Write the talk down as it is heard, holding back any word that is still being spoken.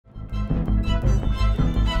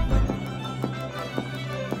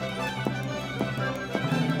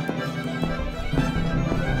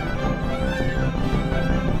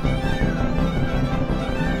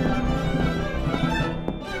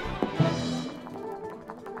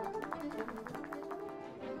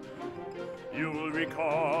You'll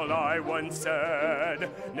recall I once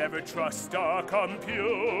said, never trust a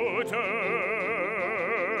computer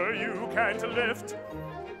you can't lift.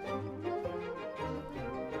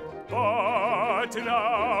 But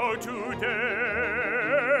now today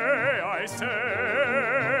I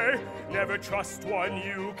say, never trust one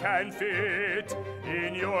you can fit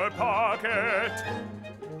in your pocket.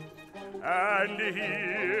 And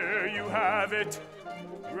here you have it,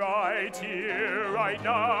 right here, right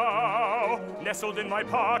now, nestled in my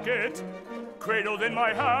pocket, cradled in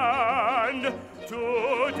my hand,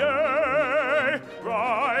 today,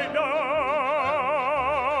 right now.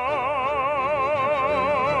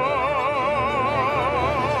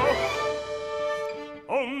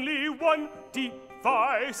 Only one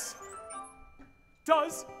device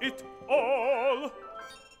does it all.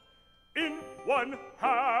 In one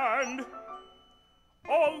hand,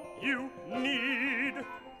 all you need.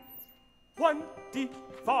 One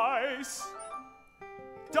device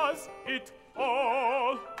does it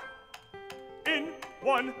all. In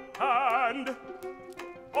one hand,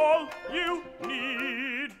 all you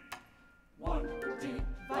need. One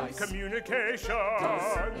device communication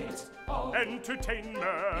does it all.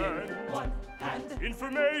 Entertainment In one hand.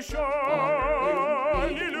 Information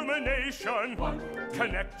illumination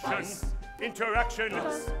connection interaction,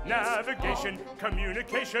 navigation,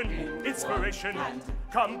 communication, inspiration,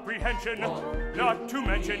 comprehension, not to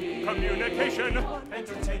mention communication.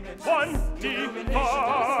 One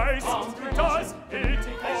device does it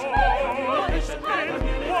all in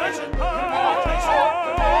one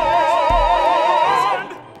hand.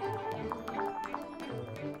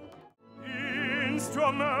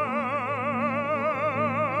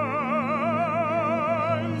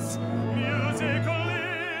 Instruments, musical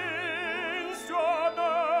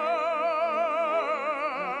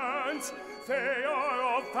instruments, they are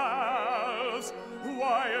all valves,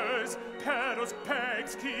 wires, pedals,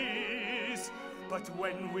 pegs, keys. But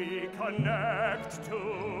when we connect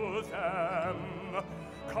to them,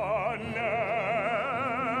 connect,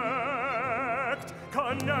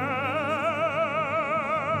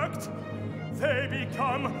 they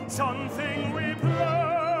become something we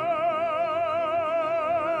play.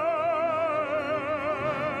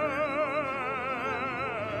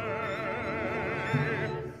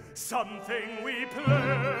 Something we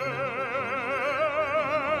play.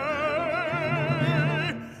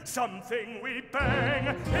 Something we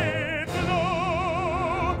bang, hit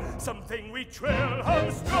low. Something we trill,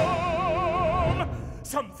 hum, strum.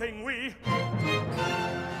 Something we